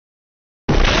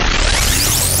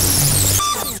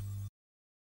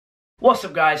What's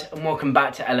up guys, and welcome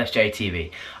back to LSJ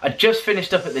TV. I just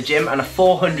finished up at the gym and a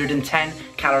 410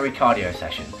 calorie cardio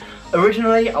session.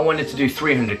 Originally I wanted to do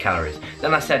 300 calories,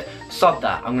 then I said sod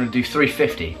that, I'm going to do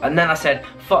 350, and then I said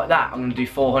fuck that, I'm going to do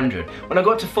 400. When I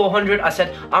got to 400 I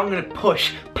said I'm going to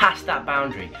push past that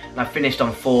boundary, and I finished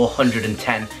on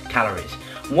 410 calories.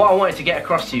 What I wanted to get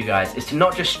across to you guys is to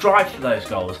not just strive for those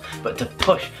goals, but to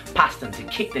push past them, to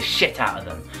kick the shit out of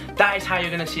them. That is how you're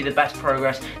going to see the best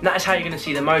progress, and that is how you're going to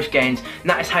see the most gains, and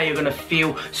that is how you're going to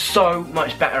feel so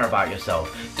much better about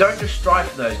yourself. Don't just strive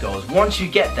for those goals. Once you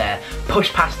get there,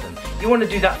 push past them. You want to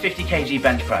do that 50 kg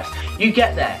bench press, you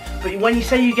get there, but when you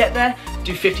say you get there,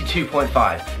 do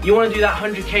 52.5. You want to do that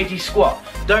 100 kg squat,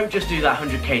 don't just do that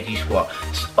 100 kg squat,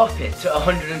 up it to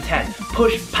 110.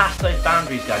 Push past those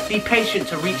boundaries guys, be patient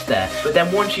to reach there, but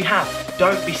then once you have,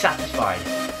 don't be satisfied.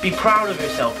 Be proud of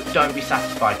yourself, but don't be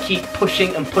satisfied. Keep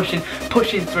pushing and pushing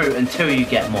through until you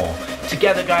get more.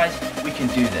 Together guys, we can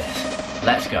do this.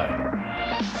 Let's go.